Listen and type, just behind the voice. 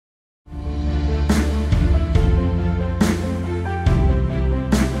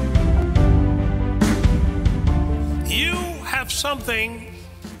something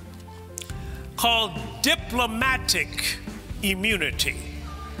called diplomatic immunity.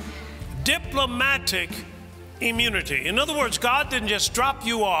 Diplomatic immunity. In other words, God didn't just drop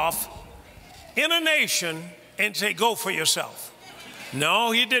you off in a nation and say, go for yourself.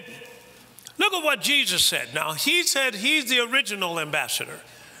 No, he didn't. Look at what Jesus said. Now, he said he's the original ambassador.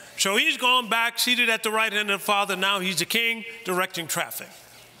 So he's gone back, seated at the right hand of the Father. Now he's the king directing traffic.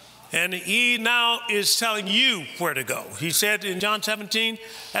 And he now is telling you where to go. He said in John 17,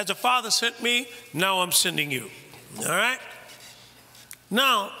 as the Father sent me, now I'm sending you. All right?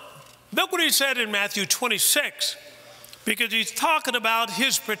 Now, look what he said in Matthew 26, because he's talking about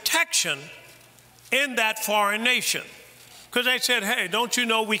his protection in that foreign nation. Because they said, hey, don't you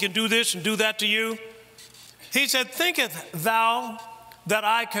know we can do this and do that to you? He said, thinketh thou that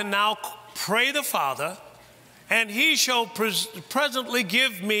I can now pray the Father, and he shall presently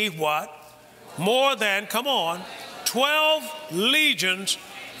give me what? More than, come on, 12 legions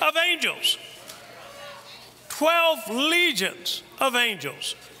of angels. 12 legions of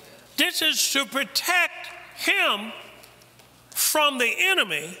angels. This is to protect him from the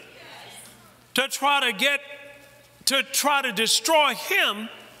enemy, to try to destroy him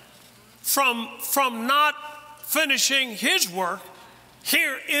from not finishing his work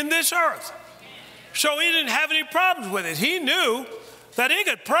here in this earth. So he didn't have any problems with it. He knew that he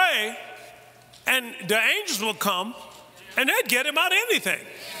could pray and the angels will come and they'd get him out of anything.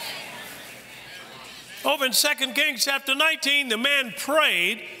 Over in 2 Kings chapter 19, the man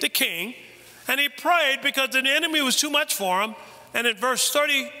prayed, the king, and he prayed because the enemy was too much for him. And in verse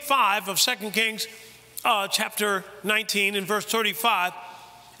 35 of 2 Kings chapter 19, in verse 35,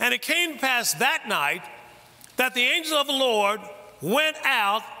 and it came to pass that night that the angel of the Lord went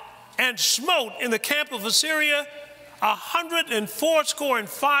out and smote in the camp of Assyria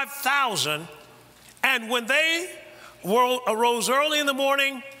 185,000. And when they arose early in the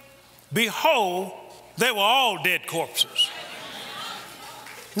morning, behold, they were all dead corpses.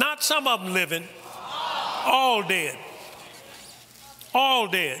 Not some of them living, all dead. All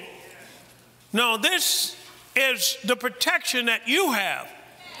dead. Now, this is the protection that you have.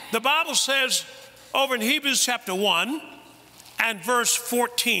 The Bible says over in Hebrews chapter 1 and verse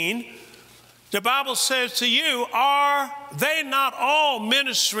 14, the Bible says to you, are they not all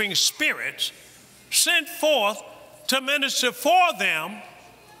ministering spirits sent forth to minister for them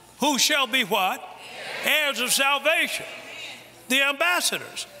who shall be what? Heirs of salvation. The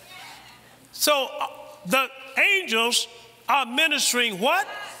ambassadors. So the angels are ministering what?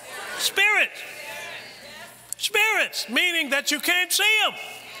 Spirits. Spirits, meaning that you can't see them.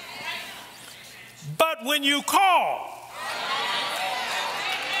 But when you call,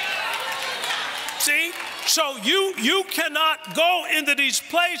 see, so you cannot go into these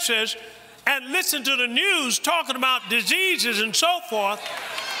places and listen to the news talking about diseases and so forth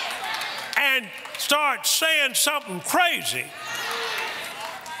and start saying something crazy,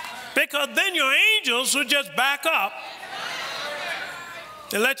 because then your angels will just back up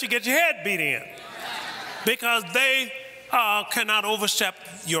and let you get your head beat in, because they cannot overstep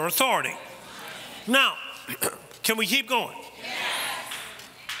your authority. Now, can we keep going?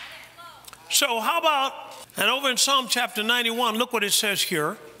 So how about, and over in Psalm chapter 91, look what it says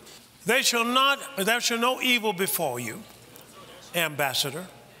here. There shall no evil befall you, ambassador,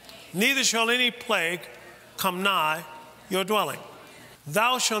 neither shall any plague come nigh your dwelling.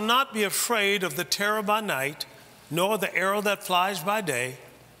 Thou shalt not be afraid of the terror by night, nor the arrow that flies by day,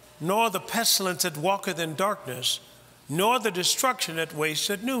 nor the pestilence that walketh in darkness, nor the destruction that wastes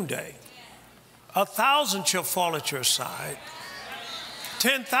at noonday. 1,000 shall fall at your side,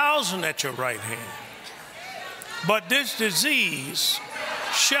 10,000 at your right hand, but this disease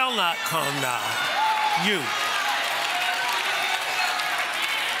shall not come nigh you.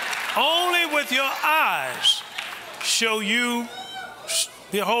 Only with your eyes shall you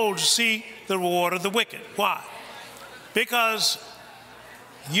behold, see the reward of the wicked. Why? Because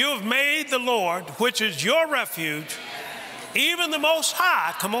you have made the Lord, which is your refuge, even the Most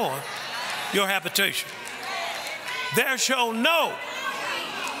High, come on, your habitation. There shall no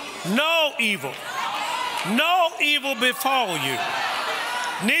evil befall you,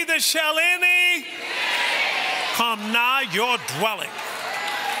 neither shall any come nigh your dwelling.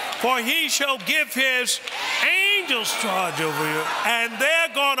 For he shall give his angels charge over you, and they're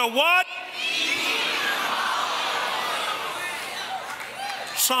going to what?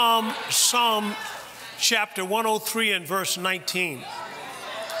 Psalm chapter 103 and verse 19.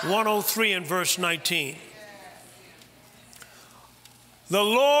 103 and verse 19. The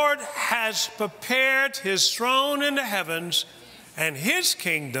Lord has prepared his throne in the heavens, and his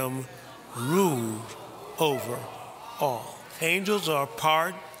kingdom ruled over all. Angels are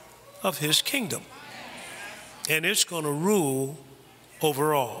part of his kingdom, and it's going to rule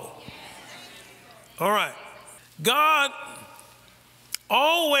over all. All right. God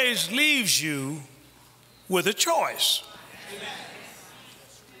always leaves you with a choice.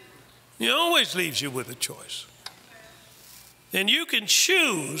 He always leaves you with a choice. And you can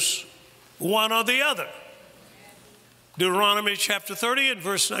choose one or the other. Deuteronomy chapter 30 and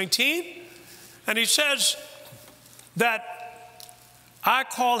verse 19. And he says that I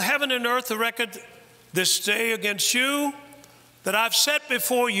call heaven and earth to record this day against you, that I've set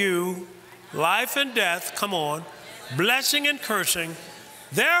before you life and death, come on, blessing and cursing.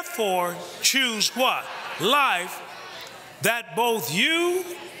 Therefore, choose what? Life, that both you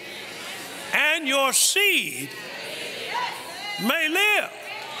and your seed may live.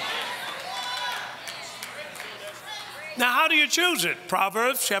 Now, how do you choose it?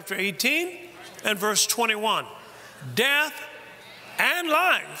 Proverbs chapter 18 and verse 21. Death and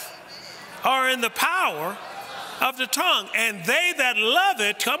life are in the power of the tongue, and they that love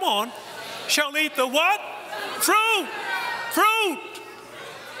it, come on, shall eat the what? Fruit. Fruit.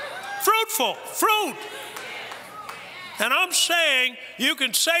 Fruitful. Fruit. And I'm saying you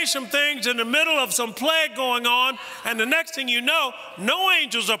can say some things in the middle of some plague going on, and the next thing you know, no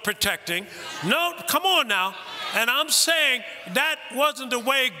angels are protecting. No, come on now. And I'm saying that wasn't the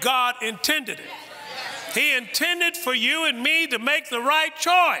way God intended it. He intended for you and me to make the right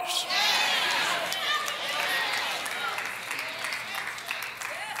choice.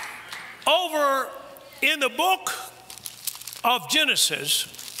 Over in the book of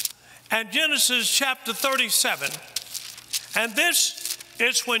Genesis, and Genesis chapter 37, and this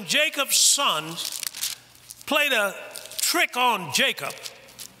is when Jacob's sons played a trick on Jacob.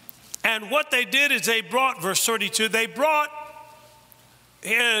 And what they did is they brought, verse 32, they brought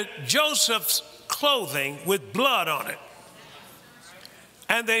Joseph's clothing with blood on it.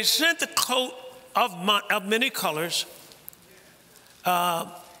 And they sent the coat of many colors,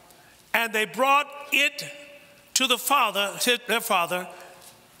 and they brought it to their father,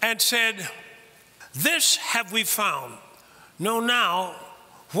 and said, this have we found. Know now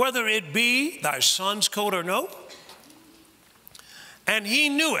whether it be thy son's coat or no. And he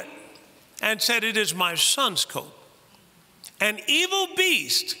knew it and said, it is my son's coat. An evil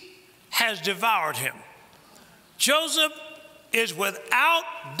beast has devoured him. Joseph is without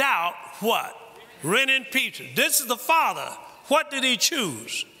doubt what? Rent in pieces. This is the father. What did he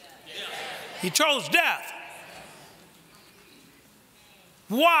choose? He chose death.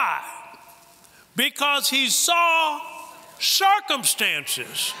 Why? Because he saw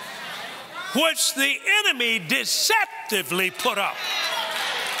circumstances which the enemy deceptively put up.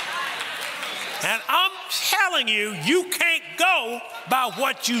 And I'm telling you, you can't go by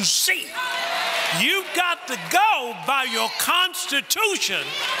what you see. You've got to go by your Constitution,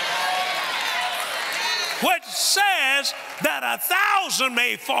 which says that 1,000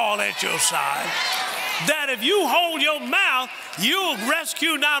 may fall at your side, that if you hold your mouth, you'll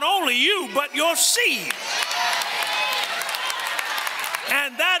rescue not only you, but your seed.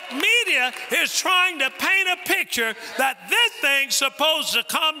 And that media is trying to paint a picture that this thing's supposed to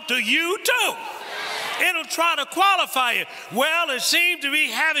come to you too. It'll try to qualify you. Well, it seems to be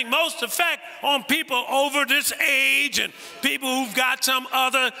having most effect on people over this age and people who've got some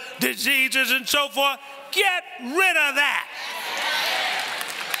other diseases and so forth. Get rid of that.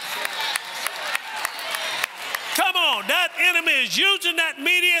 Come on, that enemy is using that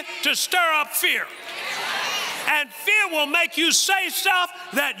media to stir up fear. And fear will make you say stuff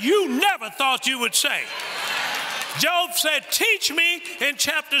that you never thought you would say. Job said, teach me in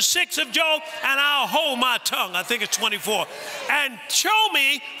chapter 6 of Job, and I'll hold my tongue. I think it's 24. And show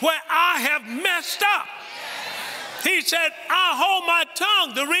me where I have messed up. He said, I'll hold my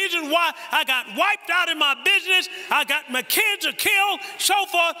tongue. The reason why I got wiped out in my business, my kids are killed, so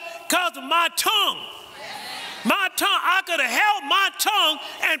forth, because of my tongue. My tongue, I could have held my tongue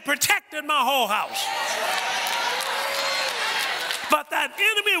and protected my whole house. But that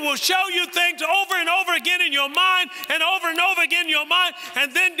enemy will show you things over and over again in your mind and over again in your mind,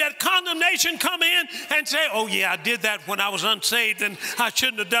 and then that condemnation come in and say, oh yeah, I did that when I was unsaved and I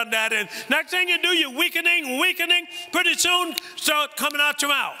shouldn't have done that. And next thing you do, you're weakening, pretty soon start coming out your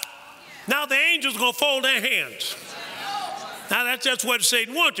mouth. Now the angel's going to fold their hands. Now that's just what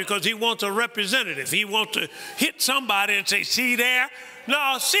Satan wants you, because he wants a representative. He wants to hit somebody and say, see there?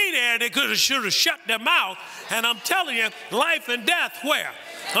 No, see there, they should have shut their mouth. And I'm telling you, life and death, where?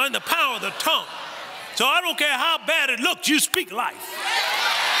 Are in the power of the tongue. So I don't care how bad it looks, you speak life.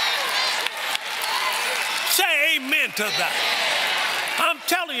 Say amen to that. I'm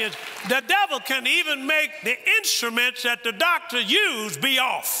telling you, the devil can even make the instruments that the doctor used be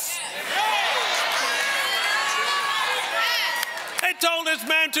off. They told this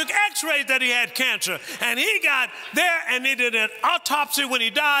man, took x-rays that he had cancer, and he got there and they did an autopsy when he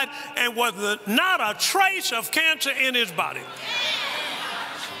died, and was not a trace of cancer in his body.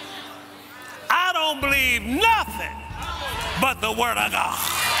 I don't believe nothing but the word of God.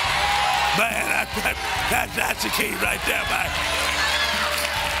 Man, that's the key right there, man.